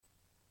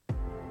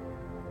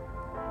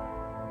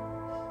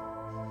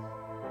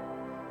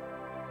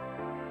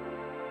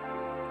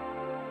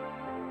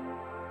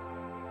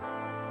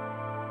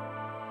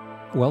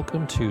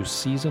Welcome to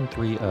Season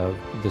 3 of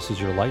This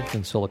Is Your Life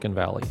in Silicon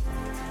Valley,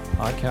 a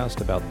podcast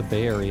about the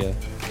Bay Area,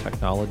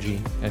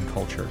 technology, and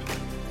culture.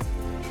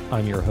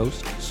 I'm your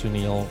host,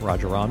 Sunil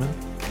Rajaraman,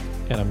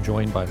 and I'm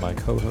joined by my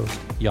co-host,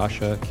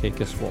 Yasha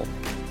Kakis-Wolf.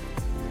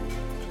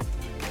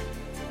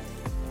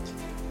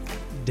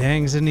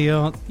 Dang,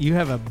 Sunil, you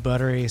have a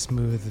buttery,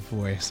 smooth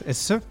voice.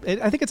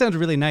 I think it sounds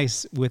really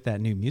nice with that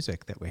new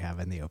music that we have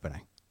in the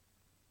opening.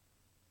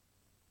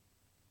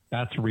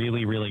 That's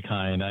really, really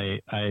kind.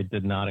 I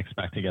did not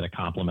expect to get a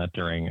compliment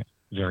during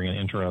an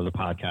intro of the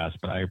podcast,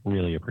 but I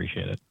really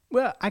appreciate it.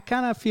 Well, I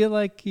kind of feel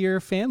like you're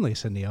family,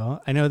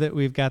 Sunil. I know that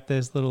we've got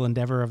this little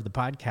endeavor of the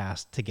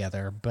podcast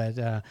together,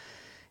 but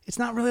it's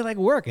not really like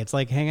work. It's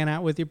like hanging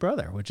out with your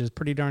brother, which is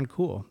pretty darn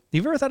cool.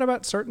 Have you ever thought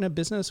about starting a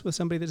business with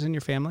somebody that's in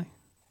your family?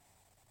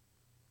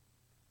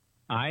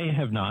 I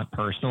have not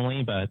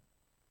personally, but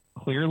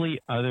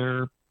clearly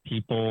other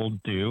people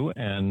do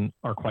and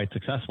are quite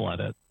successful at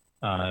it.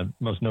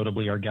 Most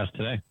notably our guest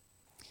today.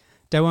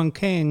 Daewon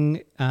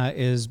Kang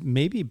is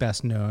maybe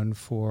best known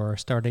for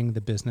starting the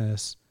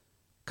business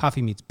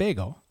Coffee Meets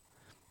Bagel.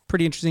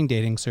 Pretty interesting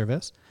dating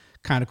service.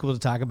 Kind of cool to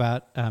talk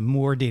about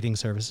more dating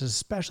services,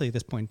 especially at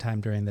this point in time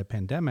during the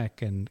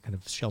pandemic and kind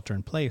of shelter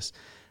in place.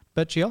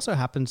 But she also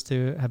happens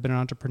to have been an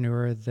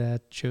entrepreneur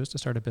that chose to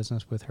start a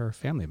business with her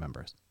family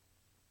members.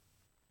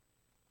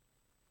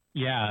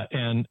 Yeah,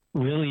 and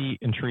really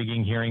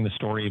intriguing hearing the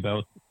story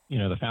about,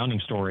 the founding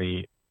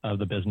story of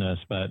the business,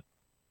 but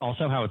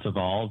also how it's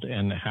evolved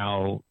and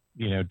how,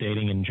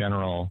 dating in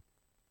general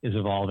is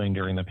evolving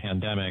during the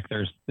pandemic.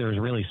 There's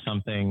really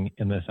something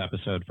in this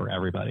episode for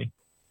everybody.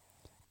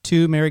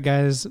 Two married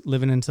guys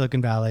living in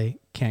Silicon Valley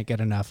can't get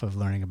enough of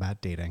learning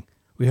about dating.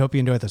 We hope you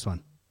enjoyed this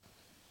one.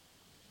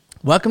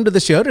 Welcome to the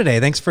show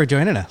today. Thanks for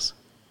joining us.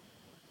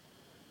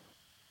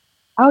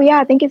 Oh,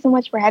 yeah. Thank you so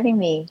much for having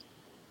me.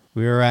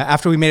 We were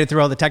after we made it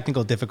through all the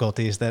technical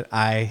difficulties that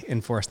I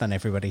enforced on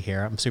everybody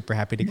here. I'm super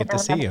happy to get to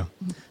see you.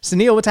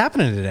 Sunil, what's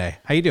happening today?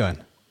 How you doing?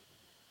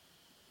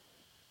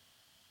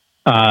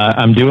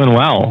 I'm doing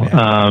well.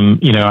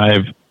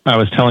 Yeah. I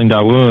was telling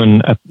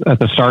Daewon at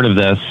the start of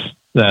this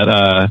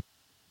that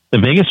the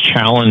biggest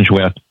challenge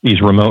with these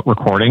remote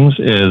recordings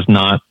is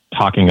not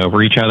talking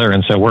over each other,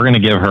 and so we're going to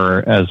give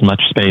her as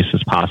much space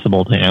as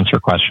possible to answer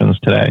questions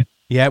today.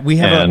 Yeah, we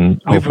have a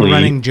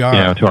running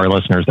jar. To our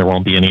listeners, there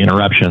won't be any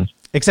interruptions.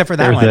 Except for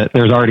that one.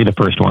 There's already the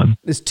first one.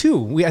 There's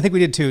two. I think we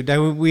did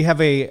two. We have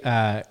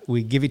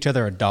we give each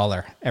other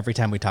 $1 every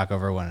time we talk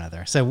over one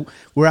another. So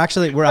we're up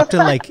to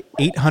like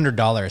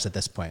 $800 at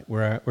this point.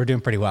 We're doing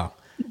pretty well.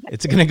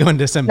 It's going to go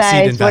into some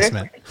seed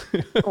investment.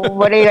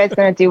 What are you guys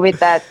going to do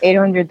with that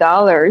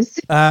 $800? It's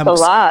a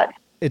lot.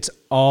 It's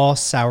all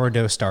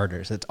sourdough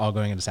starters. It's all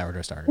going into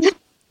sourdough starters.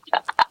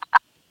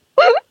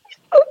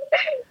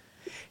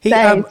 Hey,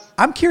 nice.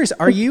 I'm curious.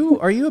 Are you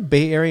a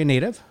Bay Area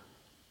native?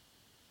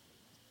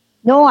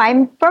 No,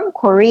 I'm from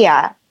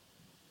Korea.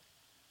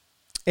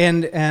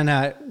 And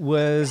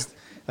was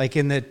like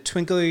in the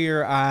twinkle of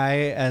your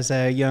eye as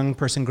a young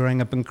person growing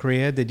up in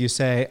Korea, did you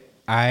say,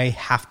 I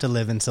have to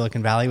live in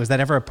Silicon Valley? Was that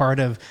ever a part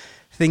of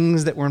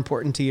things that were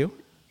important to you?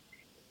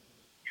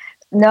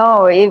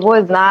 No, it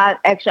was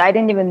not. Actually, I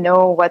didn't even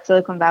know what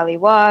Silicon Valley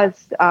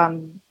was.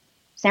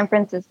 San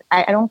Francisco,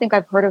 I don't think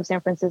I've heard of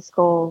San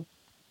Francisco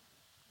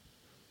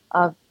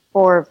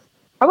for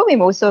probably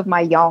most of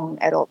my young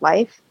adult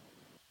life.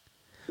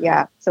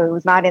 Yeah, so it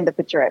was not in the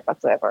picture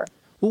whatsoever.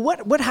 Well,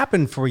 what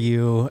happened for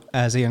you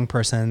as a young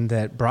person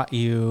that brought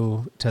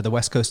you to the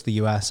West Coast of the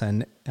U.S.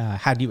 and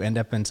how did you end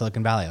up in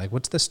Silicon Valley? Like,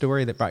 what's the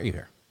story that brought you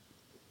here?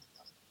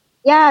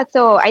 Yeah,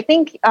 so I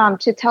think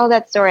to tell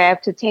that story, I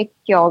have to take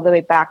you all the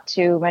way back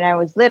to when I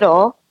was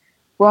little,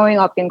 growing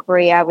up in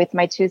Korea with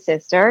my two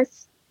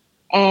sisters.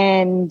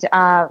 And,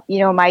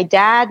 my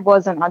dad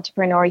was an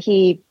entrepreneur.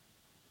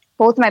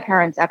 Both my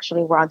parents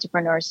actually were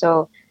entrepreneurs.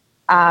 So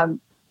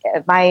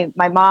my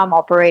mom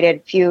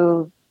operated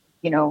few,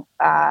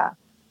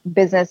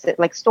 businesses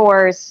like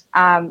stores.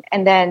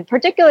 And then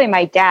particularly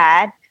my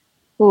dad,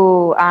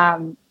 who,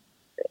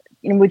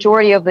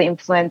 majority of the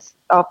influence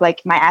of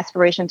like my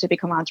aspiration to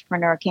become an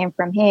entrepreneur came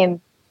from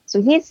him.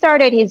 So he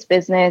started his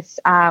business,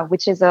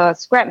 which is a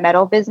scrap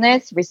metal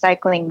business,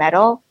 recycling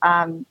metal.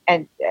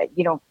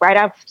 Right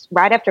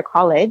after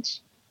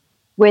college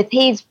with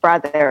his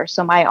brother.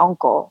 So my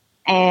uncle.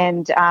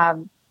 And,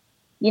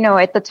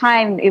 at the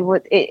time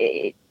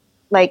he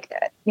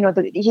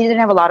didn't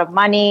have a lot of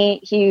money.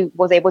 He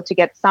was able to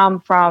get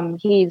some from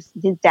his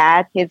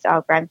dad, his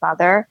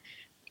grandfather.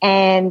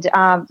 And,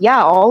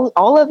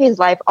 all of his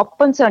life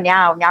up until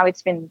now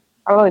it's been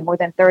probably more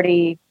than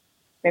 30,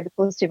 maybe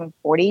close to even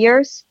 40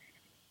 years,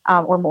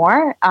 or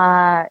more.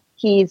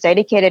 He's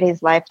dedicated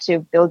his life to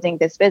building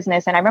this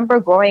business. And I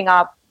remember growing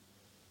up,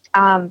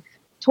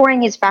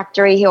 touring his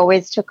factory. He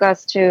always took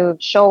us to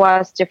show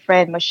us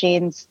different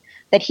machines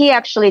that he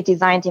actually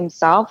designed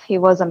himself. He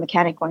was a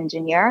mechanical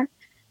engineer,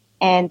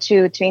 and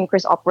to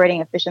increase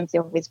operating efficiency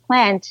of his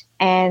plant.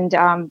 And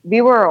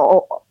we were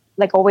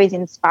always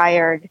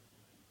inspired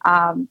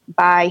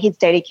by his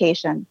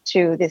dedication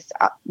to this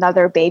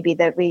another baby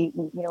that we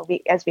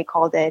as we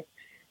called it.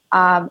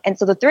 And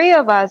so the three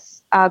of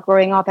us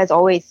growing up has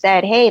always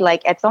said, hey,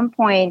 like at some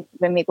point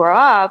when we grow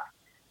up,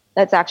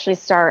 let's actually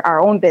start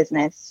our own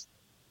business.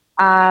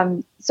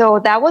 So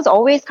that was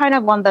always kind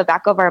of on the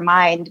back of our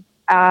mind.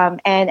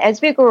 And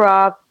as we grew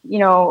up,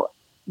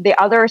 the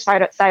other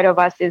side of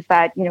us is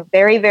that,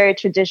 very, very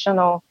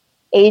traditional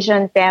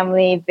Asian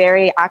family,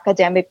 very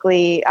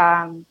academically,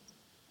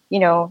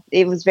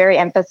 it was very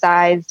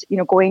emphasized,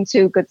 going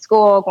to good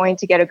school, going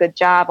to get a good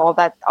job, all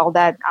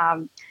that,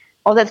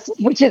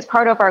 which is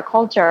part of our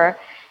culture.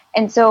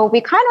 And so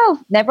we kind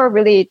of never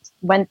really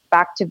went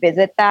back to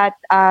visit that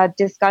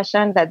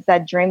discussion,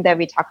 that dream that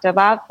we talked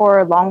about for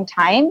a long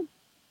time.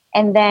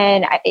 And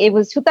then it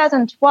was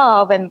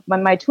 2012, and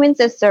when my twin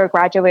sister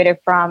graduated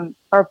from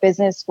her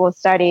business school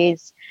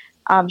studies,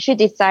 she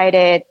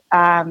decided,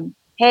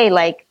 hey,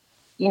 like,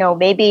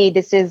 maybe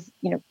this is,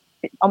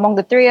 among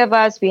the three of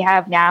us, we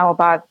have now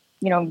about,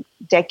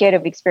 decade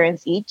of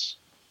experience each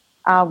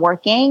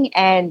working.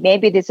 And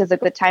maybe this is a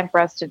good time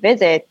for us to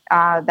visit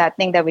that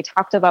thing that we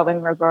talked about when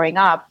we were growing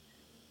up.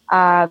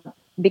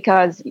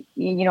 Because,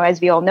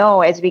 as we all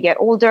know, as we get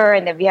older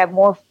and then we have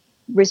more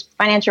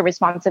financial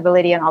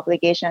responsibility and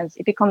obligations,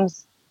 it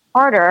becomes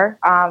harder,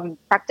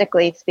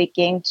 practically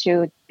speaking,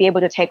 to be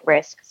able to take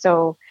risks.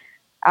 So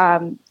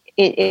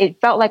it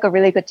felt like a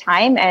really good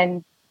time.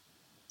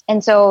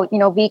 And so,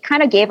 we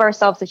kind of gave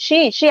ourselves,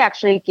 she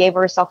actually gave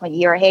herself a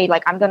year, hey,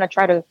 like, I'm going to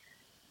try to,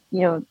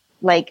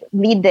 like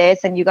lead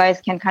this and you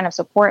guys can kind of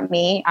support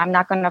me. I'm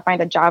not going to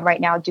find a job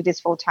right now, do this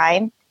full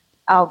time.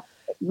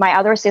 My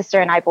other sister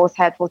and I both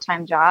had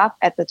full-time job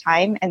at the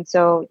time. And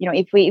so,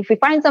 if we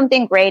find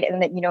something great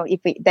and that,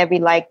 that we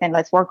like, then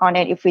let's work on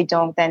it. If we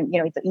don't, then,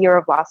 it's a year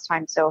of lost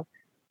time. So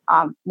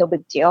no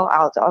big deal.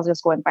 I'll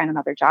just go and find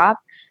another job.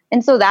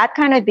 And so that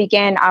kind of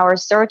began our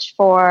search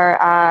for,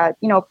 a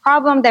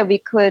problem that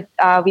we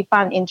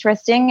found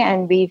interesting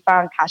and we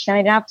found passionate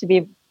enough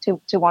to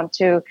want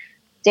to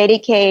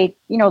dedicate,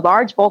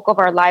 large bulk of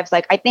our lives.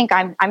 Like, I think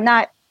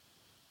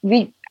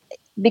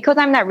because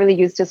I'm not really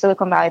used to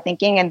Silicon Valley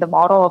thinking, and the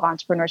model of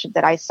entrepreneurship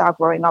that I saw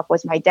growing up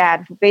was my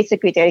dad, who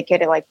basically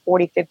dedicated like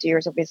 40, 50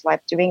 years of his life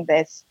doing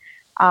this.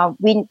 From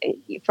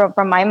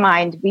my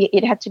mind,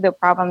 it had to be a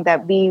problem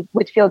that we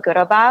would feel good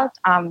about,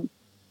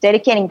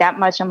 dedicating that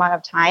much amount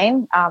of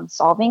time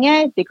solving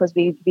it, because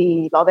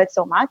we love it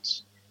so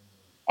much.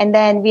 And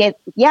then we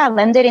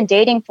landed in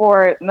dating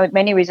for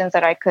many reasons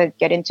that I could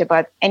get into.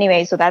 But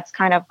anyway, so that's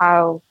kind of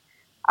how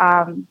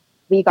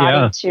we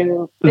got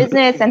into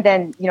business. And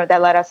then,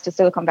 that led us to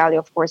Silicon Valley,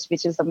 of course,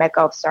 which is the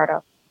mecca of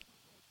startup.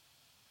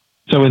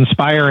 So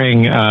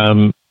inspiring,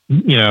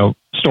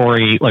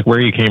 story, like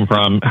where you came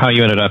from, how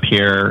you ended up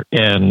here,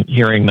 and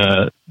hearing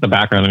the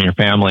background in your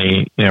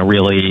family,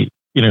 really,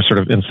 sort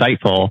of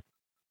insightful.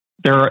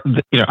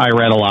 I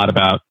read a lot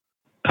about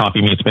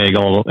Coffee Meets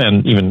Bagel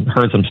and even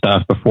heard some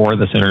stuff before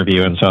this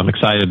interview. And so I'm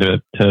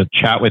excited to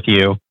chat with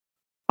you.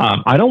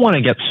 I don't want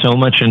to get so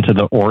much into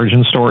the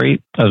origin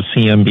story of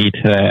CMB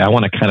today. I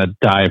want to kind of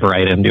dive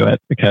right into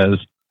it,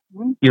 because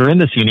you're in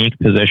this unique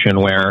position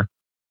where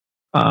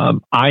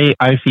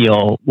I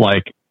feel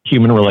like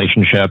human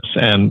relationships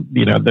and,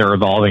 their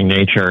evolving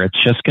nature,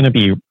 it's just going to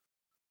be,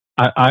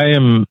 I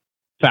am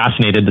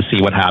fascinated to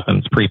see what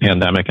happens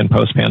pre-pandemic and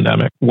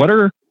post-pandemic. What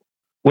are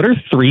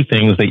three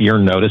things that you're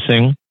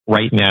noticing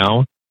right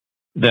now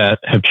that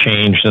have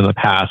changed in the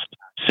past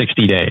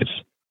 60 days,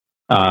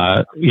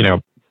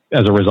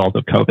 as a result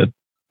of COVID?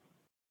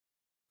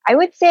 I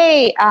would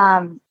say,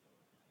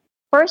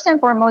 first and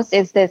foremost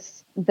is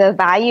the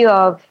value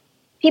of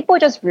people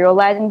just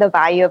realizing the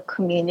value of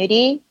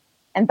community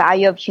and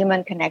value of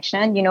human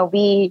connection.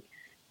 We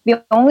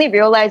only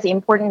realize the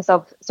importance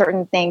of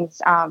certain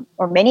things,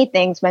 or many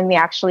things, when we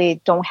actually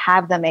don't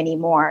have them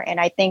anymore. And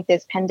I think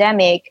this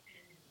pandemic,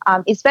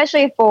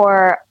 especially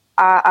for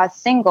us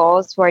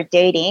singles who are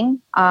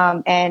dating,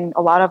 and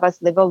a lot of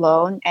us live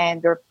alone,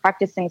 and we're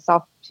practicing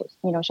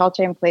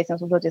shelter in place and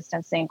social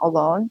distancing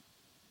alone.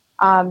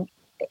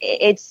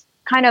 It's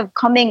kind of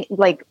coming,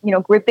 like,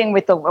 gripping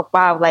with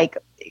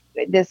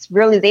this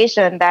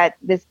realization that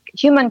this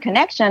human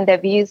connection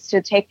that we used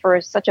to take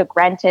for such a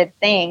granted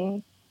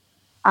thing,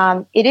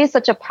 it is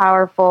such a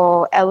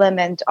powerful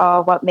element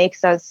of what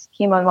makes us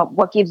human,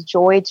 what gives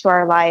joy to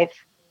our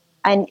life.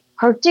 And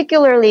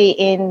particularly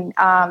in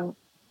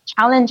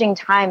challenging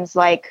times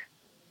like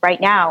right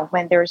now,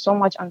 when there's so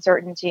much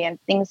uncertainty and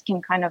things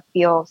can kind of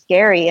feel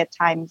scary at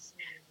times,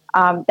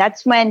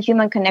 that's when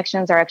human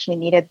connections are actually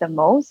needed the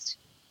most.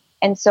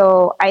 And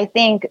so I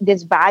think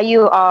this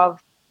value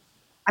of,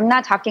 I'm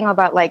not talking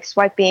about like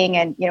swiping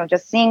and,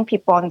 just seeing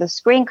people on the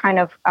screen kind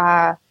of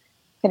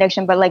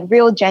connection, but like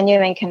real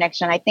genuine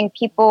connection. I think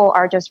people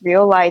are just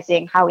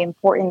realizing how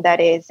important that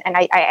is. And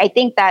I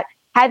think that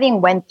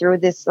having went through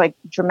this like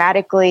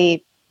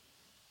dramatically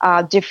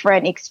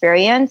different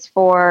experience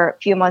for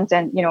a few months,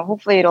 and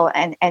hopefully it'll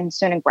end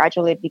soon and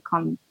gradually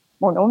become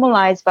more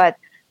normalized. But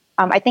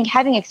I think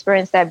having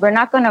experienced that, we're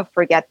not going to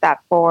forget that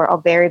for a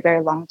very,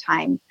 very long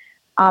time.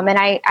 And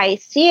I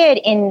see it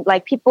in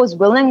like people's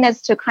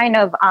willingness to kind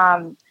of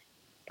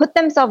put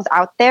themselves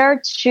out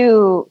there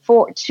to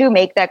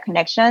make that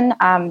connection.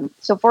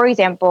 So for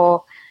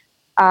example,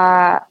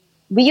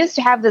 we used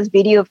to have this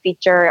video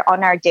feature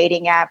on our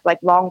dating app like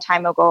long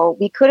time ago.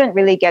 We couldn't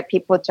really get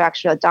people to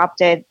actually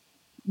adopt it.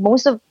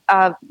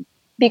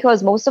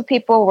 Because most of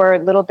people were a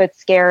little bit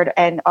scared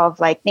and of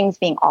like things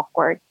being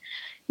awkward.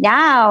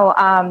 Now,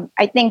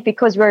 I think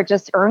because we're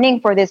just earning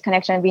for this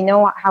connection, we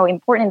know how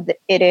important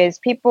it is.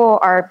 People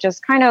are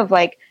just kind of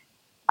like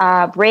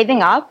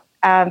braving up,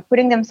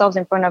 putting themselves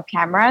in front of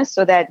cameras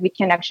so that we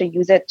can actually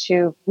use it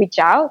to reach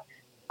out.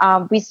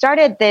 We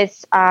started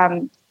this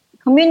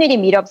community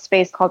meetup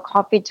space called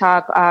Coffee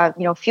Talk,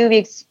 a few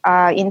weeks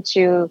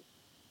into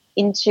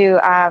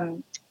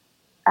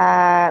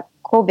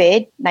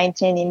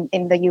COVID-19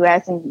 in the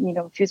US and,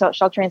 a few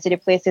shelter in city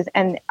places.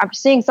 And I'm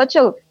seeing such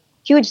a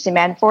huge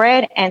demand for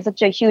it and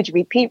such a huge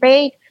repeat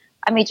rate.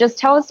 I mean, it just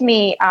tells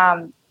me,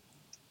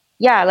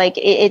 like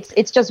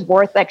it's just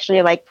worth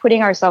actually like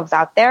putting ourselves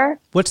out there.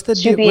 What's the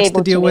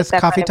deal with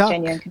Coffee Talk?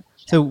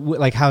 So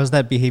like, how is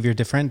that behavior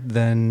different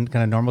than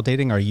kind of normal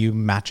dating? Are you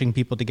matching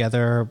people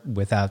together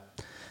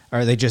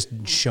are they just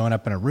showing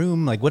up in a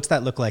room? Like, what's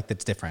that look like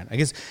that's different? I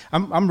guess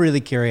I'm really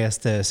curious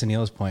to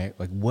Sunil's point.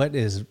 Like,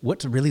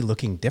 what's really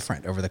looking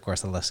different over the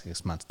course of the last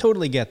 6 months?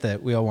 Totally get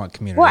that we all want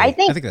community. Well, I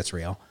think that's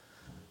real.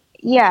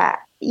 Yeah.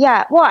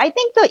 Well, I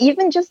think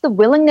even just the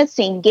willingness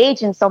to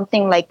engage in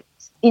something like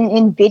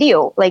in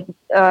video, like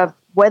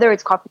whether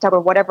it's Coffee Talk or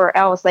whatever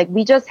else, like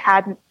we just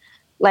hadn't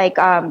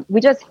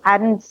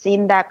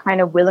seen that kind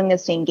of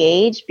willingness to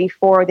engage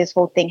before this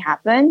whole thing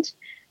happened,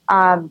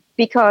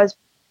 because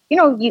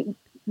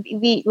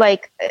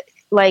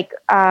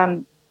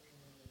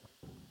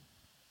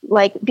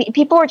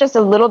people are just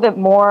a little bit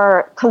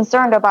more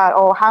concerned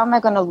about, how am I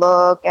going to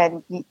look?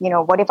 And,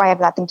 what if I have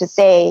nothing to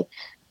say?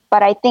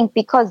 But I think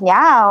because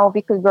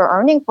we're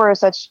earning for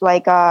such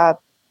like a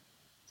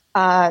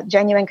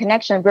genuine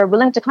connection, we're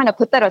willing to kind of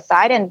put that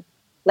aside and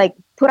like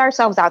put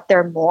ourselves out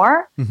there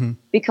more,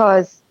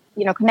 because,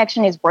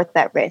 connection is worth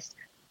that risk.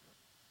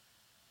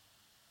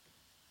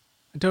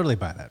 I totally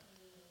buy that.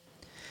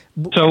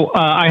 So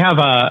I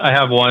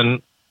have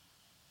one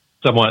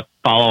somewhat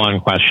follow-on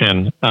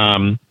question.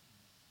 I'm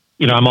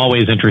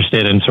always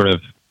interested in sort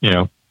of,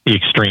 the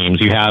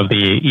extremes. You have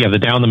the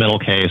down the middle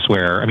case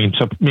where,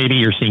 so maybe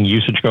you're seeing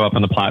usage go up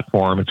on the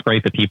platform. It's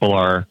great that people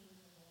are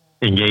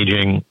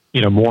engaging,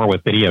 more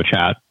with video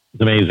chat.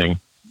 It's amazing.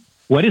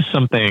 What is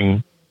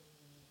something,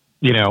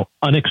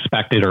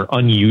 unexpected or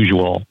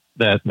unusual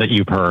that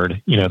you've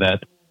heard,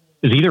 that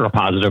is either a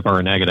positive or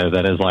a negative,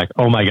 that is like,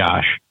 oh my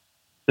gosh,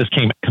 this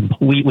came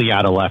completely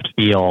out of left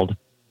field.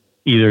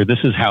 Either this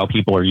is how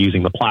people are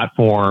using the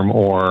platform,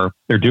 or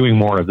they're doing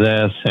more of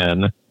this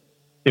and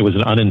it was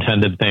an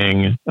unintended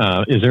thing.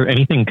 Is there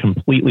anything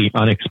completely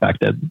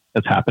unexpected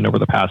that's happened over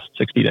the past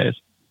 60 days?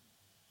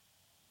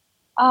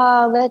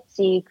 Let's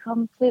see.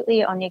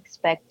 Completely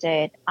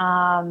unexpected.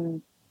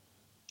 Well,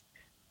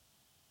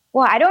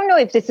 I don't know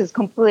if this is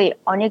completely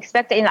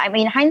unexpected.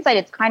 Hindsight,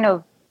 it's kind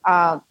of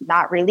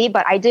not really,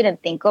 but I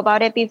didn't think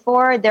about it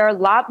before. There are a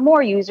lot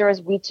more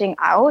users reaching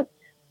out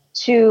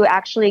to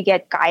actually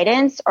get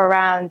guidance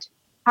around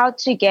how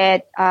to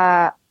get,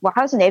 how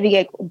to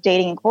navigate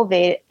dating in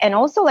COVID, and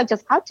also like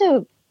just how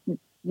to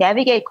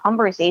navigate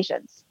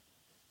conversations.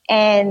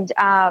 And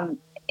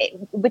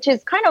which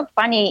is kind of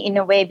funny in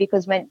a way,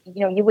 because when,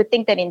 you would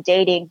think that in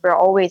dating, we're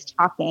always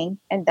talking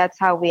and that's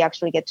how we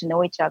actually get to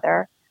know each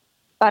other.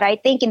 But I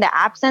think in the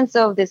absence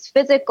of this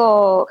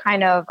physical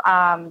kind of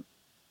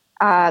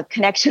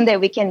connection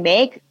that we can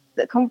make,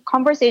 the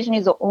conversation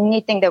is the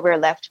only thing that we're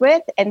left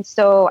with. And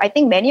so I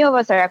think many of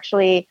us are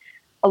actually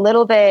a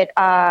little bit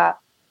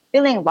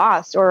feeling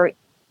lost, or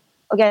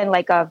again,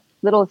 like a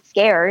little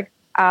scared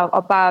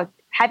about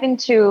having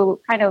to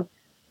kind of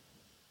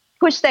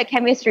push that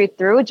chemistry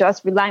through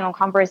just relying on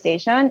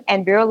conversation,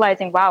 and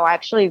realizing, wow,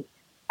 actually,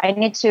 I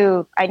need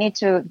to,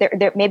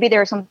 maybe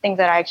there are some things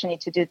that I actually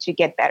need to do to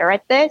get better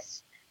at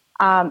this.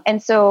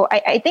 And so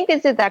I think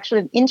this is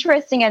actually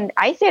interesting, and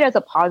I see it as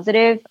a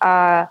positive,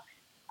 like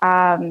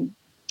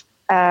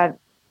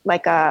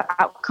a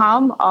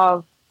outcome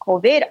of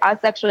COVID, us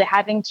actually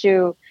having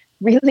to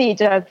really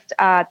just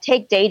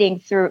take dating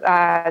through,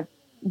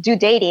 do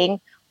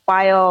dating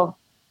while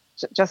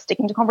just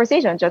sticking to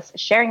conversation, just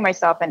sharing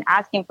myself and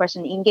asking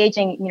questions,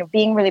 engaging,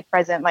 being really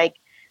present, like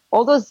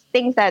all those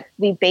things that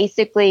we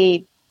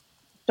basically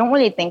don't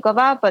really think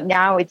about, but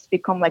now it's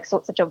become like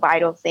such a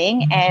vital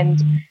thing.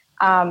 And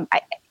that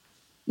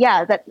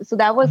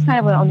was kind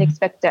of an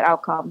unexpected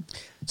outcome.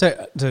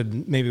 So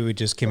maybe we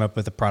just came up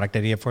with a product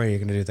idea for you. You're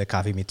going to do the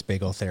Coffee Meets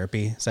Bagel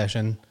therapy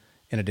session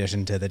in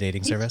addition to the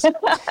dating service.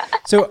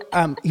 So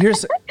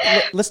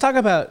let's talk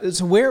about,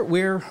 so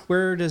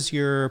where does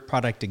your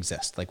product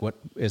exist? Like, what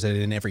is it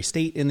in every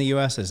state in the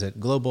US? Is it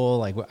global?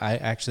 Like, I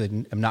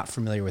actually am not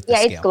familiar with the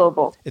scale. Yeah, it's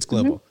global. It's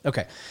global. Mm-hmm.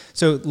 Okay.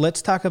 So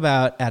let's talk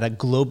about at a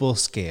global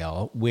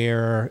scale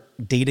where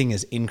dating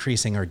is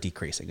increasing or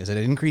decreasing. Is it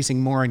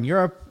increasing more in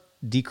Europe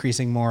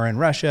decreasing more in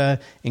Russia,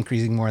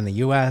 increasing more in the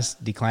US,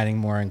 declining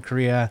more in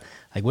Korea?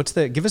 Like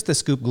give us the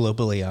scoop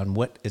globally on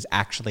what is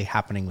actually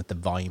happening with the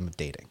volume of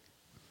dating.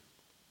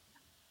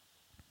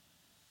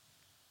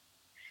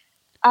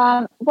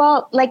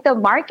 Well, like the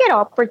market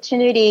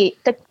opportunity,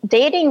 the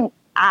dating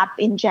app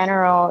in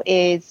general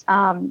is,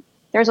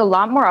 there's a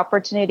lot more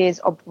opportunities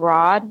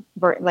abroad,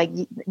 like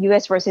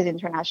US versus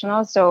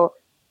international. So,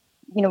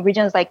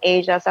 regions like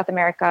Asia, South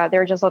America,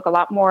 there's just like a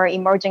lot more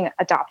emerging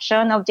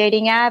adoption of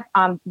dating app.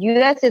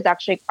 US is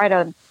actually quite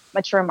a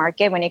mature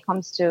market when it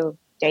comes to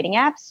dating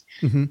apps.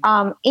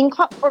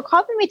 For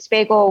Coffee Meets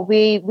Bagel,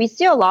 we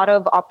see a lot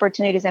of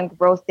opportunities and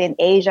growth in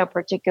Asia,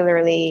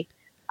 particularly.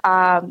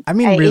 I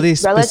mean, really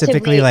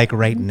specifically, like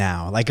right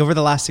now, like over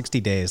the last 60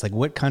 days, like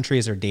what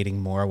countries are dating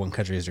more, what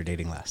countries are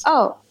dating less?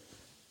 Oh,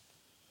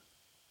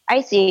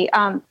 I see.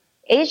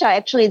 Asia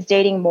actually is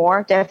dating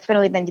more,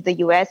 definitely, than the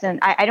US. And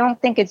I don't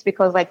think it's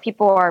because like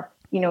people are,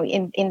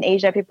 in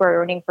Asia, people are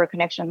yearning for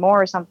connection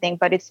more or something,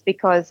 but it's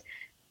because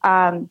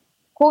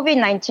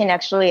COVID-19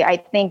 actually, I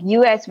think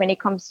US, when it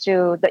comes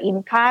to the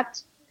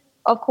impact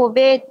of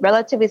COVID,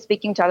 relatively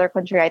speaking to other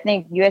countries, I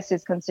think US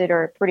is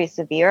considered pretty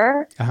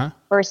severe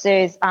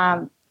versus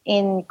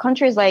in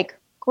countries like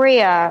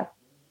Korea,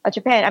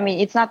 Japan. I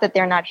mean, it's not that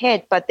they're not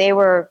hit, but they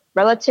were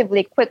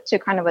relatively quick to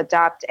kind of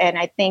adapt. And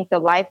I think the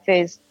life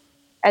is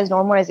as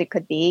normal as it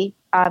could be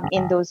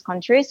in those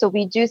countries. So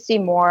we do see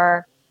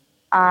more,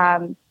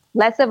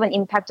 less of an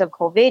impact of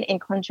COVID in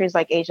countries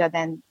like Asia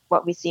than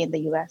what we see in the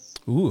US.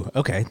 Ooh,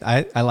 okay.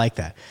 I like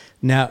that.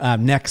 Now,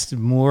 next,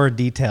 more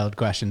detailed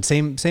question.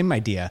 Same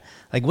idea.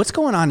 Like what's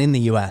going on in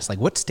the US? Like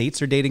what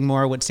states are dating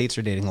more? What states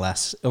are dating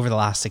less over the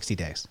last 60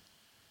 days?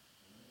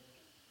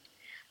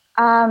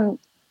 Well,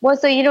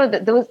 so,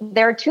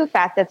 there are two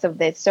facets of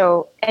this.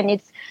 So, and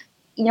it's,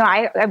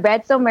 I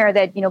read somewhere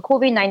that,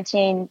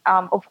 COVID-19,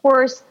 of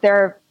course,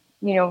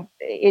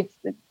 it's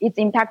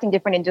impacting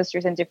different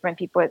industries and different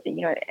people,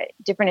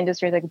 different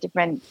industries like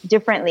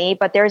differently,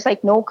 but there's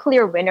like no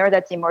clear winner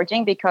that's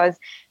emerging because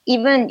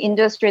even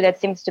industry that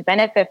seems to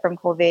benefit from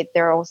COVID,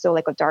 there are also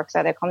like a dark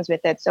side that comes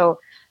with it. So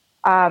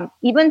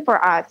even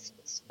for us,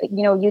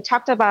 you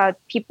talked about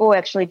people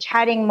actually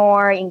chatting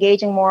more,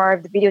 engaging more,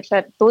 the video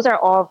chat, those are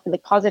all the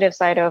positive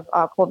side of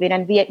COVID.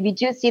 And we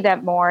do see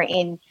that more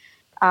in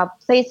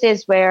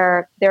places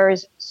where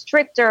there's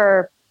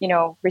stricter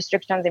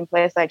restrictions in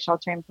place, like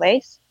shelter in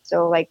place.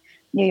 So like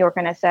New York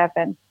and SF.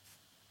 And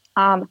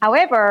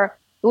however,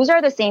 those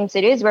are the same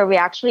cities where we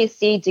actually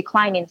see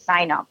decline in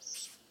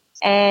signups.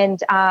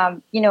 And,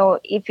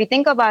 if you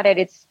think about it,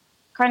 it's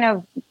kind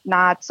of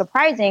not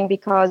surprising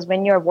because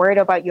when you're worried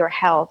about your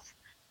health,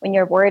 when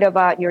you're worried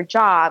about your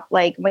job,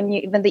 like when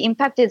the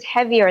impact is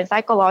heavier and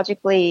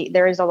psychologically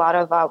there is a lot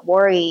of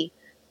worry,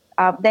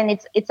 then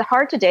it's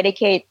hard to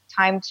dedicate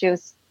time to,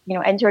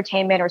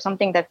 entertainment or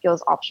something that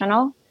feels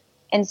optional.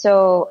 And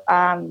so,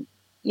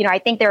 I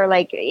think they're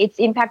like, it's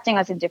impacting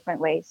us in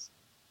different ways.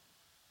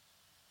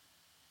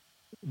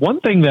 One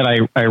thing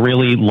that I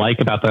really like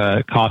about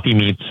the Coffee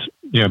Meets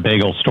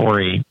Bagel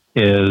story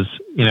is,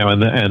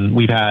 and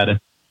we've had,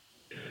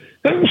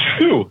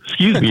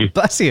 excuse me.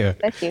 Bless you.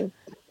 Bless you.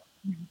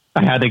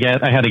 I had to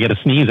get a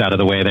sneeze out of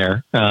the way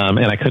there. And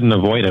I couldn't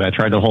avoid it. I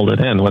tried to hold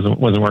it in. Wasn't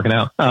working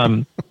out.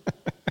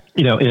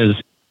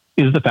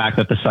 Is the fact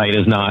that the site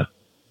is not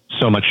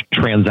so much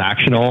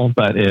transactional,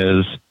 but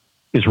is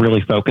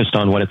really focused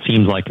on what it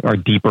seems like are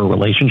deeper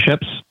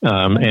relationships.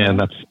 And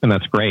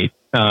that's great.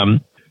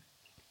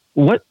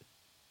 What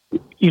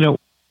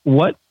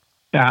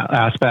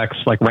aspects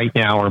like right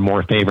now are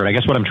more favored? I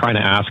guess what I'm trying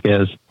to ask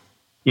is,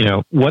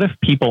 what if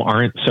people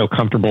aren't so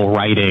comfortable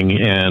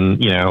writing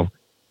and,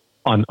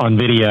 on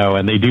video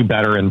and they do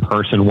better in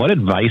person? What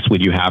advice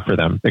would you have for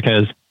them?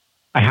 Because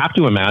I have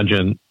to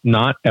imagine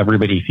not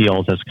everybody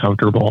feels as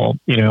comfortable,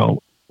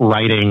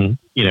 writing,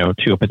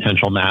 to a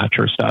potential match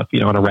or stuff,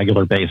 on a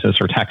regular basis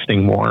or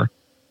texting more.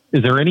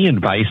 Is there any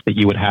advice that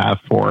you would have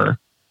for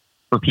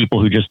people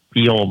who just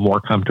feel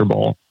more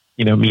comfortable,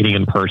 meeting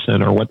in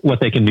person, or what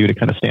they can do to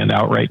kind of stand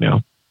out right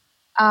now?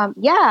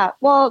 Yeah.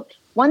 Well,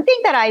 one thing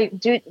that I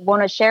do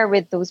want to share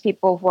with those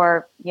people who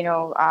are,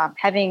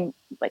 having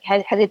like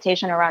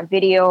hesitation around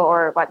video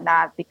or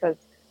whatnot, because,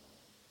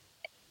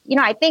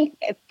 I think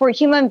for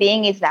human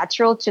being, it's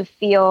natural to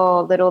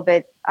feel a little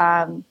bit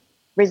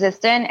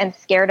resistant and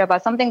scared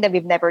about something that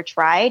we've never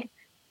tried.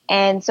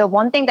 And so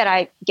one thing that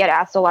I get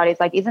asked a lot is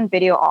like, isn't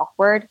video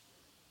awkward?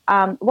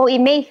 Well, it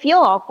may feel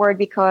awkward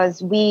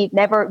because you've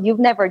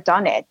never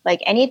done it.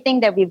 Like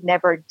anything that we've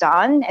never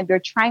done and we're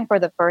trying for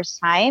the first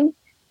time,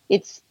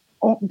 it's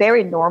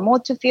very normal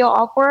to feel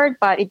awkward,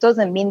 but it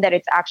doesn't mean that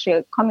it's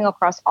actually coming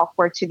across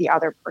awkward to the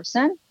other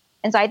person.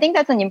 And so I think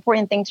that's an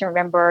important thing to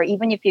remember.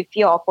 Even if you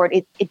feel awkward,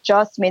 it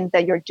just means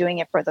that you're doing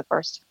it for the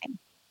first time.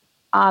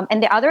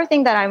 And the other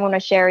thing that I want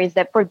to share is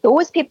that for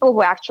those people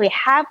who actually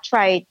have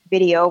tried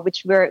video,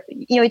 which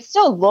it's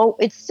still low.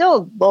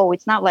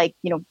 It's not like,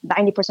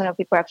 90% of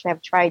people actually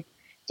have tried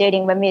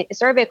dating. When we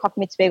survey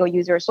Coffee Meets Bagel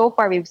users, so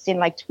far we've seen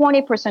like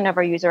 20% of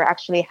our users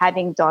actually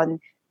having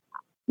done,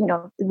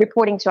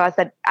 reporting to us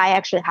that I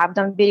actually have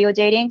done video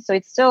dating. So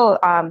it's still,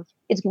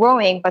 it's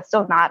growing, but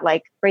still not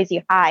like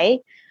crazy high.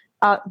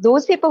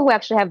 Those people who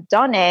actually have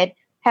done it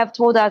have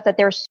told us that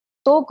they're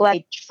so glad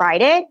they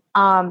tried it.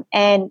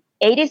 And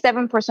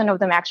 87% of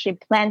them actually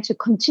plan to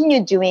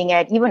continue doing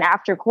it even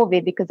after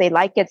COVID because they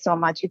like it so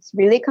much. It's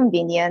really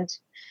convenient.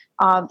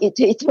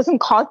 It doesn't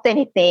cost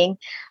anything.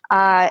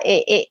 And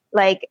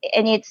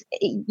it's,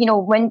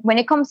 when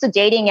it comes to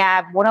dating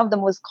app, one of the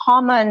most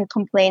common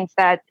complaints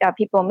that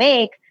people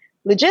make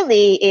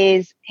legitly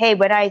is, hey,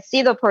 when I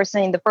see the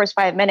person in the first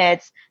 5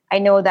 minutes, I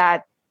know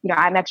that,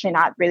 I'm actually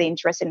not really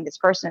interested in this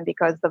person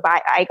because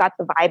I got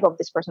the vibe of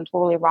this person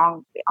totally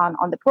wrong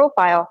on the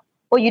profile.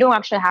 Well, you don't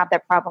actually have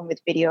that problem with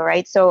video,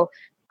 right? So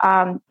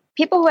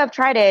people who have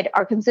tried it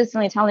are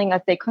consistently telling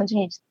us they plan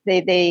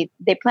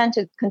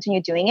to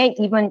continue doing it,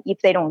 even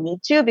if they don't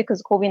need to,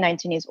 because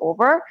COVID-19 is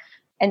over.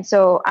 And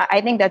so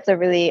I think that's a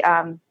really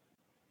a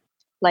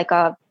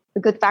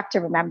good fact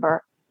to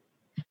remember.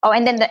 Oh,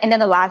 and then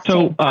the last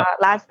thing,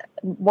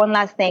 one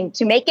last thing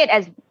to make it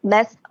as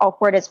less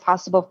awkward as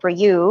possible for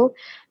you.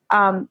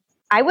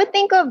 I would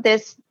think of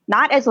this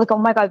not as like, oh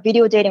my God,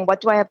 video dating.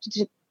 What do I have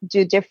to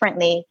do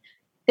differently?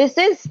 This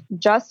is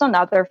just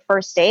another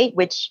first date,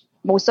 which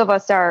most of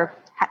us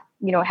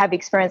have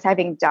experience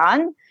having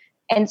done.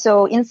 And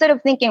so instead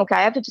of thinking, okay,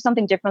 I have to do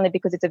something differently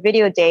because it's a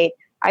video date,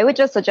 I would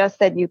just suggest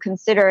that you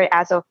consider it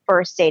as a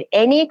first date.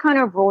 Any kind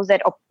of rules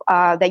that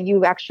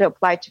you actually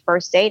apply to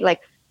first date,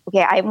 like,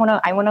 okay, I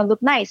wanna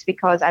look nice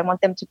because I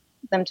want them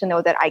to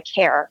know that I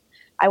care.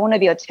 I want to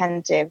be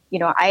attentive.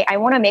 I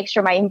want to make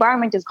sure my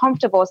environment is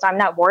comfortable, so I'm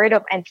not worried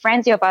and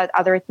frenzy about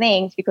other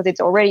things because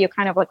it's already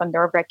kind of like a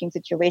nerve-wracking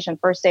situation.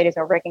 First date is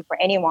nerve-wracking for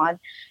anyone,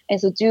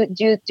 and so do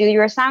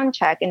your sound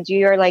check and do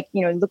your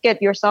look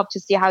at yourself to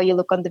see how you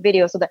look on the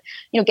video, so that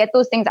get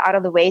those things out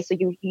of the way, so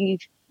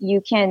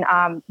you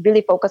can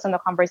really focus on the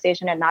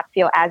conversation and not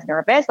feel as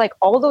nervous. Like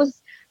all those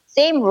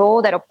same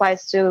rule that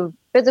applies to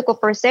physical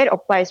first date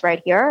applies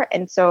right here,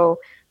 and so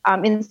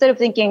instead of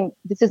thinking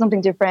this is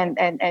something different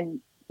and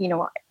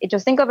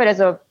just think of it as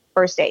a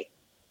first date.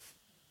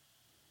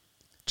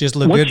 Just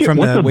look good from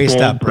the waist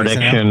up.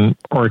 Prediction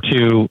or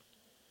two.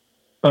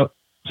 Oh,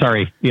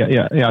 sorry.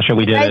 Yeah. Yasha,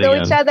 we did it again. I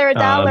owe each other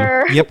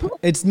 $1. Yep,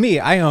 it's me.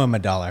 I owe him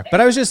 $1.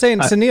 But I was just saying,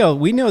 Sunil,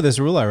 we know this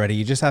rule already.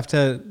 You just have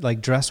to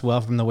dress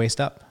well from the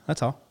waist up.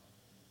 That's all.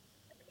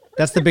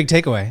 That's the big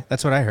takeaway.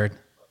 That's what I heard.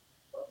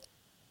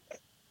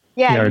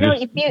 Yeah,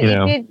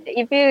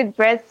 if you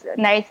dress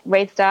nice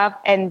waist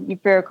up and if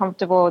you're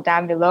comfortable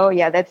down below,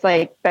 yeah, that's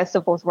like best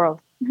of both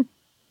worlds.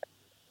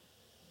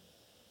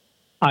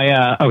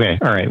 Okay,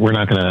 all right. We're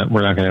not gonna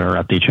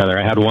interrupt each other.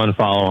 I had one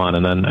follow on,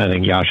 and then I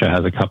think Yasha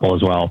has a couple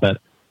as well. But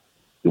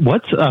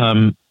what's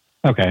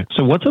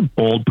So what's a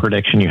bold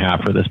prediction you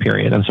have for this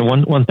period? And so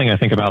one thing I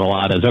think about a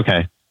lot is,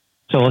 okay,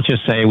 so let's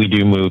just say we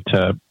do move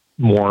to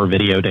more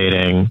video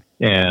dating,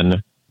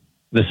 and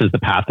this is the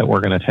path that we're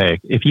going to take.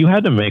 If you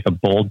had to make a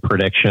bold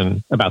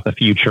prediction about the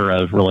future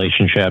of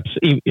relationships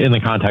in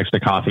the context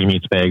of Coffee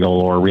Meets Bagel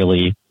or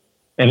really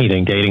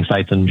anything, dating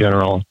sites in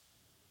general,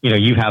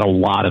 you've had a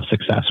lot of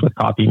success with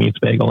Coffee Meets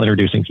Bagel,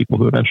 introducing people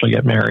who eventually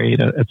get married,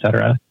 et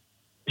cetera.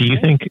 Do you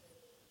think,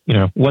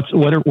 what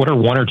are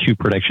one or two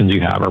predictions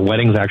you have? Are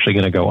weddings actually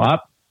going to go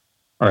up?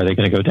 Are they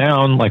going to go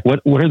down? Like what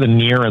are the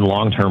near and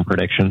long-term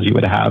predictions you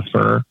would have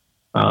for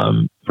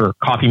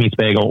Coffee Meets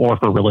Bagel or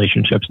for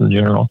relationships in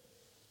general?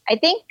 I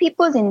think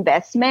people's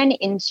investment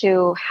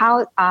into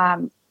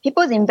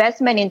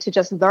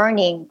just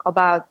learning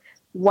about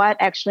what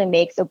actually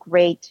makes a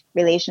great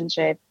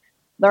relationship,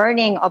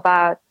 learning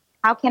about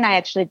how can I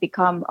actually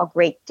become a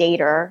great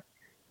dater.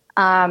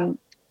 My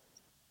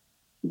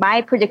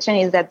prediction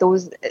is that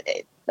those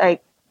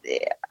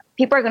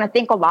people are going to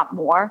think a lot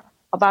more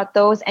about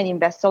those and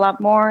invest a lot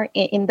more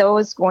in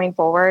those going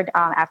forward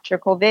after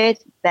COVID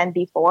than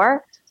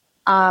before.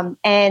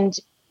 And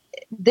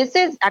this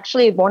is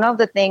actually one of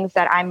the things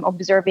that I'm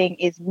observing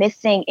is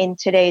missing in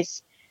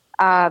today's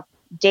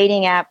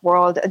dating app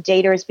world,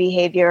 daters'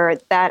 behavior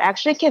that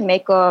actually can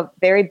make a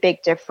very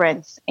big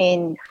difference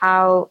in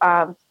how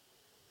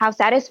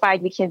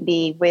satisfied we can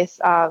be with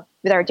our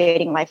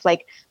dating life.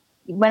 Like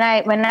when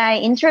I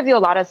interview a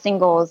lot of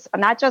singles,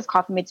 not just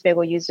Coffee Meets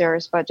Bagel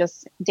users, but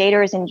just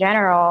daters in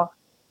general,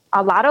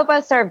 a lot of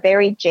us are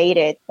very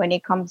jaded when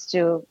it comes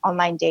to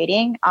online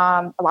dating.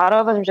 A lot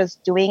of us are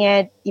just doing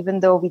it even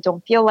though we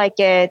don't feel like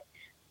it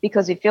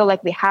because we feel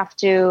like we have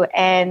to.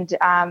 And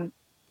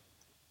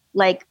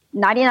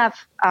not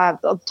enough,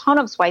 a ton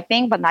of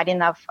swiping, but not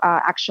enough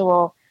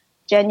actual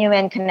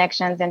genuine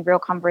connections and real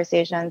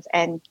conversations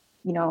and,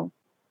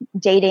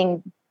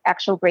 dating,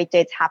 actual great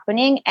dates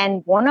happening.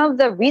 And one of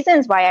the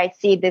reasons why I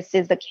see this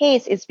is the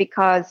case is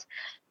because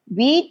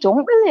we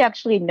don't really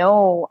actually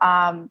know,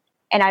 and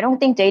I don't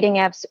think dating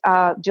apps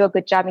do a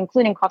good job,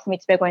 including Coffee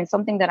Meets Bagel, and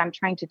something that I'm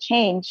trying to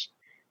change,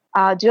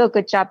 do a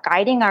good job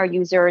guiding our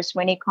users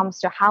when it comes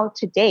to how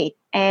to date.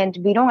 And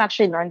we don't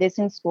actually learn this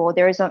in school.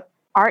 There is an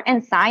art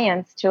and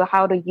science to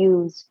how to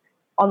use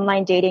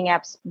online dating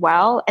apps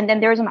well. And then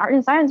there's an art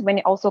and science when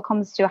it also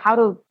comes to how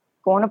to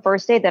go on a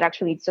first date that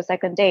actually leads to a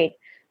second date.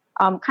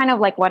 Kind of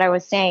like what I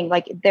was saying,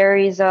 like there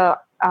is a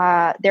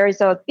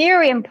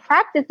theory and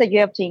practice that you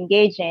have to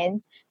engage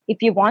in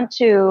if you want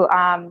to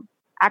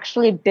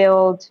actually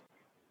build,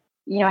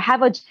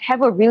 have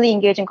a really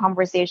engaging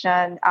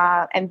conversation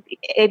and be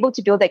able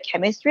to build that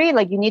chemistry.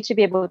 Like you need to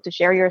be able to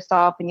share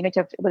yourself, and you need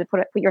to be able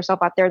to put yourself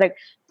out there. Like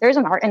there's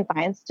an art and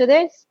science to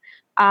this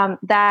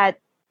that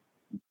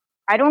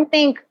I don't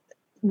think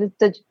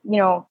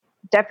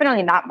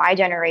definitely not my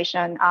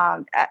generation.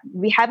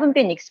 We haven't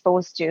been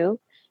exposed to.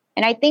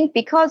 And I think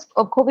because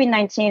of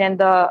COVID-19 and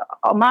the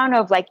amount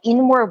of like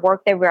inward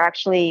work that we're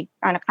actually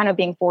kind of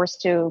being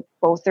forced to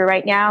go through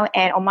right now,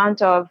 and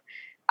amount of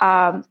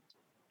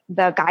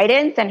the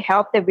guidance and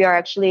help that we are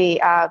actually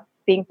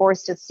being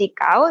forced to seek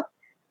out,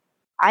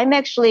 I'm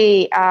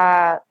actually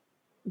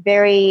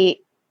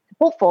very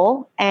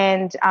hopeful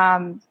and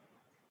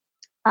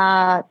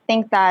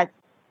think that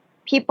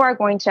people are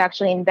going to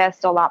actually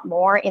invest a lot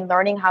more in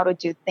learning how to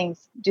do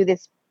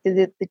this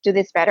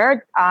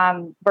better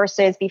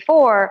versus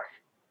before.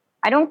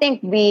 I don't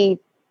think it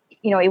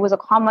was a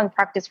common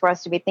practice for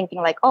us to be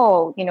thinking like,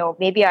 oh,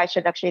 maybe I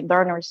should actually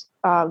learn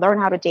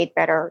how to date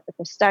better,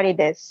 or study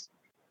this.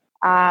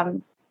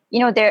 There's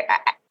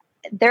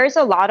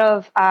a lot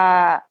of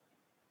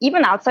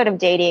even outside of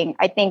dating,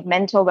 I think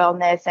mental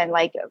wellness and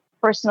like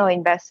personal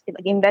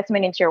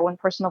investment into your own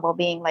personal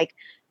well-being, like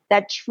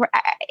that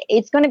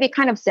it's going to be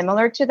kind of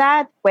similar to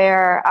that,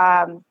 where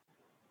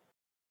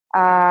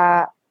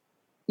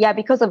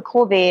because of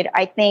COVID,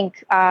 I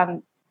think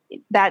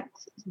that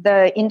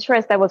the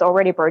interest that was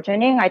already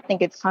burgeoning, I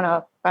think it's kind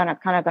of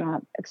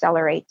gonna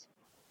accelerate.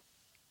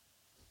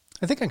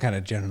 I think I kind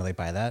of generally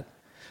buy that.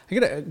 I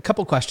got a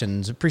couple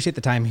questions. Appreciate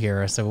the time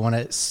here. So I want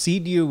to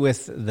seed you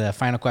with the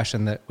final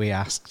question that we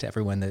asked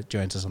everyone that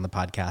joins us on the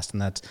podcast,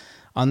 and that's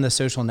on the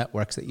social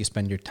networks that you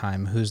spend your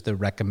time, who's the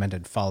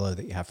recommended follow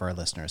that you have for our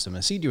listeners? So I'm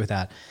going to seed you with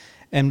that.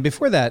 And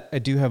before that, I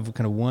do have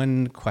kind of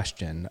one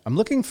question. I'm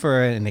looking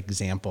for an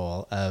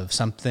example of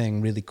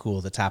something really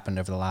cool that's happened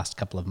over the last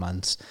couple of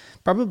months,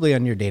 probably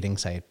on your dating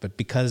site, but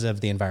because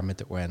of the environment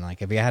that we're in. Like,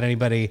 have you had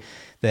anybody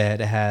that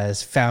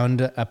has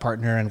found a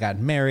partner and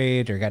gotten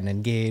married or gotten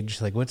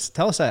engaged? Like,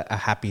 tell us a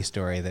happy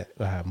story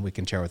that we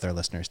can share with our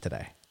listeners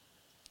today.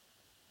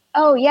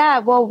 Oh, yeah.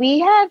 Well, we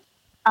had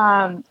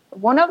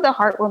one of the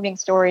heartwarming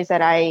stories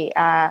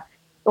that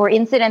or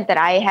incident that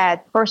I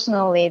had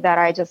personally that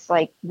I just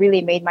like really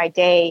made my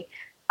day.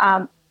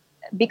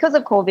 Because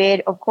of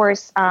COVID, of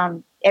course,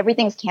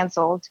 everything's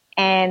canceled,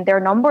 and there are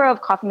a number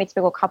of Coffee Meets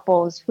Bagel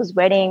couples whose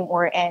wedding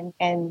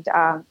and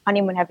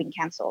honeymoon have been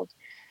canceled.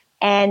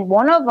 And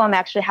one of them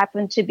actually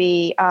happened to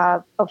be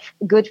a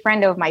good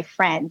friend of my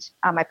friend,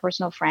 my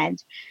personal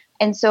friend.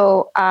 And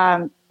so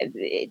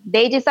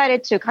they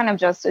decided to kind of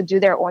just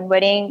do their own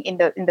wedding in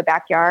the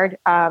backyard.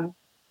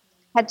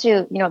 Had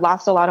to,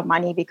 lost a lot of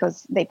money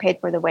because they paid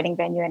for the wedding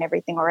venue and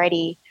everything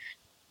already.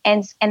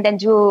 And then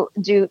do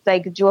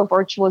a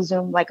virtual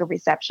Zoom, like a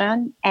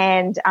reception.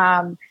 And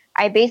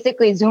I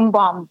basically Zoom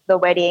bombed the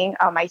wedding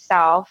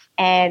myself,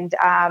 and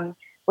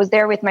was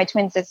there with my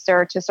twin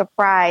sister to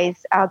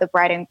surprise the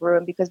bride and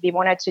groom, because we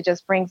wanted to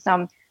just bring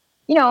some,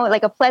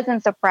 like a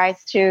pleasant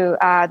surprise to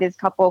this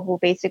couple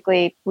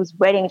whose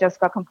wedding just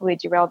got completely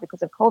derailed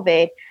because of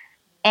COVID.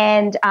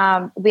 And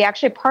we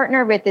actually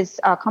partnered with this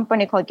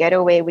company called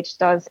Getaway, which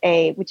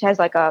has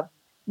like a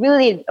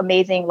really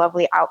amazing,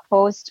 lovely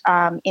outpost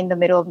in the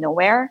middle of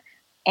nowhere.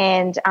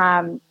 And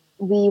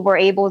we were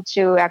able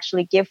to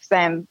actually give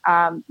them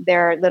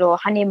their little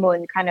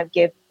honeymoon kind of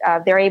gift.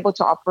 They're able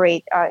to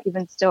operate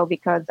even still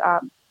because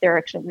they're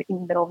actually in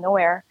the middle of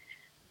nowhere.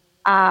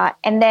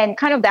 And then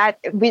kind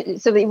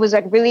of so it was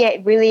like really,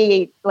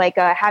 really like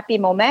a happy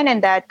moment,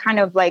 and that kind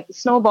of like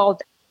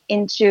snowballed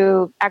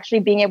into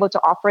actually being able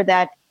to offer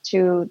that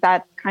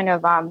kind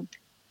of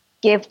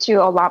gift to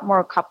a lot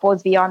more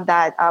couples beyond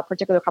that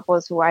particular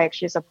couples who I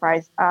actually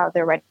surprised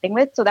their wedding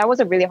with. So that was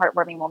a really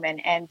heartwarming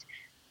moment. And,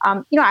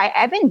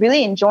 I've been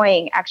really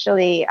enjoying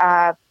actually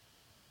a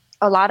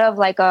lot of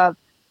like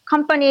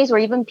companies or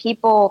even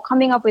people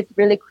coming up with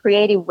really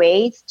creative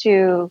ways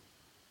to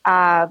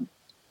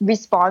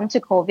respond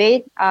to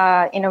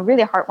COVID in a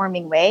really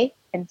heartwarming way.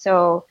 And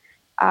so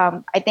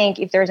I think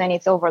if there's any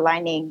silver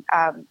lining,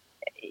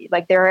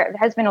 like there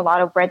has been a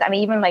lot of bread. I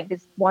mean, even like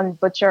this one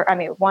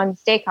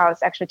steakhouse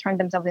actually turned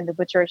themselves into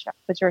butcher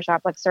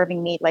shop, like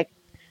serving meat. Like,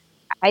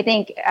 I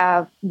think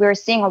we're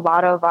seeing a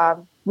lot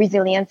of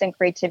resilience and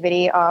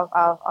creativity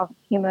of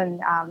human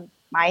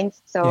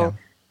minds. So yeah.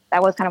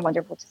 That was kind of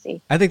wonderful to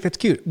see. I think that's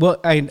cute. Well,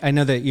 I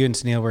know that you and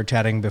Sunil were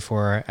chatting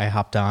before I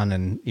hopped on,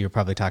 and you were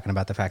probably talking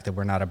about the fact that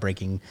we're not a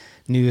breaking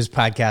news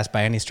podcast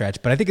by any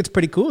stretch, but I think it's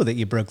pretty cool that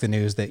you broke the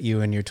news that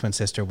you and your twin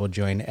sister will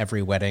join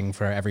every wedding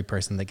for every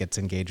person that gets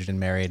engaged and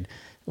married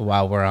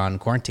while we're on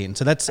quarantine.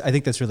 So I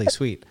think that's really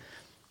sweet.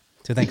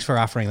 So thanks for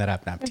offering that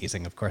up. No, I'm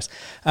teasing, of course.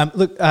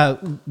 Look,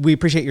 we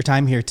appreciate your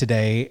time here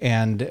today,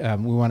 and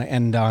we want to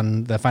end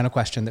on the final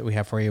question that we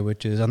have for you,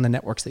 which is on the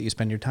networks that you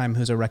spend your time,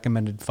 who's a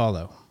recommended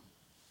follow?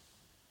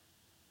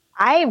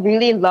 I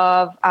really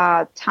love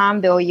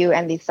Tom Bilyeu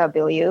and Lisa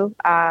Bilyeu,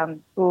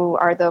 who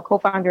are the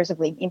co-founders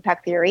of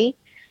Impact Theory.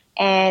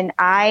 And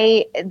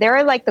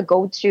they're like the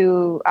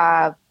go-to,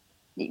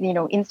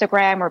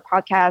 Instagram or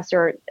podcast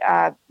or,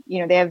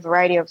 they have a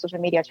variety of social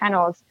media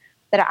channels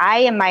that I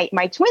and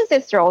my twin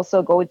sister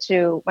also go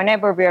to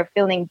whenever we're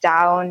feeling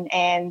down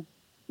and,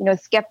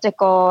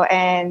 skeptical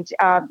and,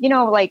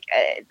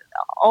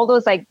 all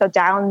those like the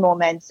down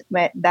moments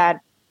that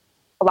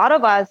a lot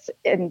of us,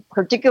 and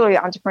particularly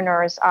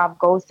entrepreneurs,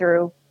 go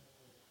through,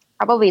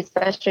 probably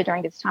especially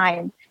during this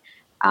time.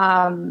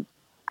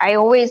 I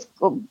always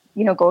go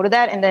to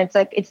that, and then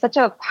it's such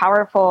a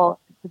powerful.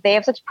 They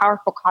have such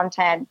powerful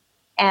content,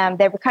 and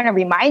that kind of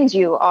reminds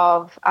you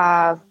of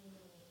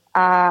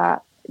the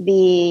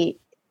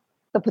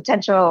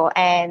potential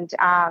and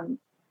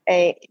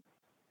the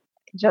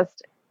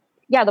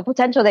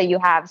potential that you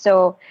have.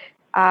 So.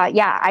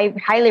 I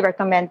highly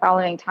recommend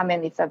following Tom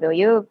and Lisa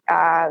Bilyeu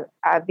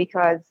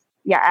because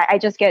I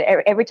just get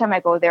every time I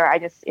go there,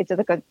 it's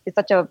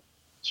such a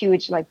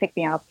huge like pick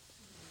me up.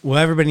 Well,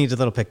 everybody needs a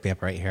little pick me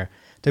up right here.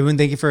 Dawoon,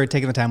 thank you for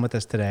taking the time with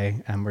us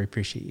today, and we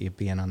appreciate you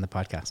being on the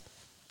podcast.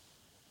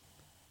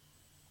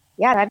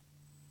 Yeah.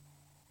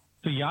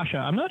 So Yasha,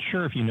 I'm not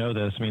sure if you know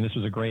this. I mean, this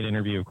was a great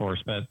interview, of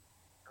course, but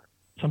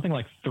something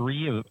like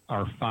 3 of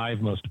our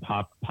 5 most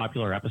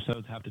popular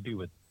episodes have to do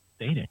with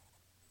dating.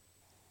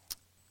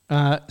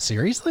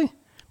 Seriously?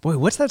 Boy,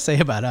 what's that say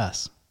about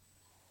us?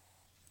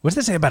 What's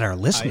that say about our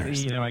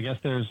listeners? I guess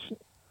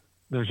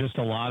there's just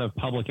a lot of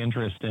public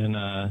interest in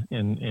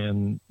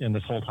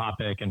this whole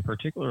topic, and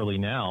particularly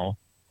now.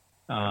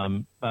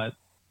 But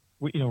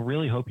we,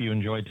 really hope you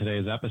enjoyed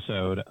today's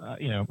episode.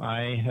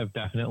 I have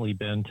definitely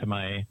been to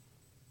my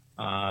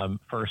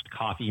first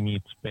coffee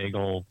meets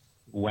bagel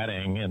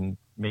wedding, and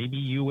maybe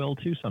you will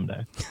too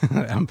someday.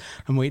 I'm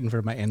waiting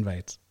for my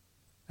invites.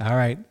 All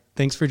right.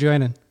 Thanks for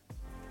joining.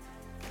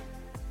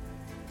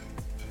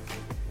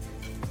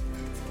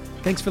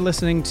 Thanks for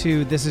listening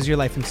to This Is Your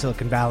Life in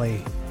Silicon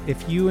Valley.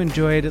 If you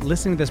enjoyed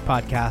listening to this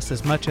podcast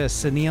as much as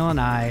Sunil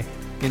and I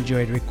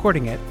enjoyed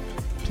recording it,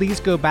 please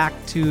go back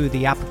to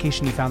the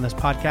application you found this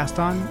podcast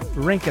on,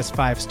 rank us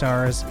 5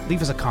 stars,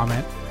 leave us a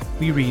comment.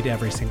 We read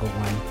every single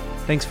one.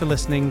 Thanks for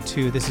listening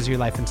to This Is Your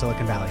Life in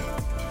Silicon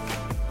Valley.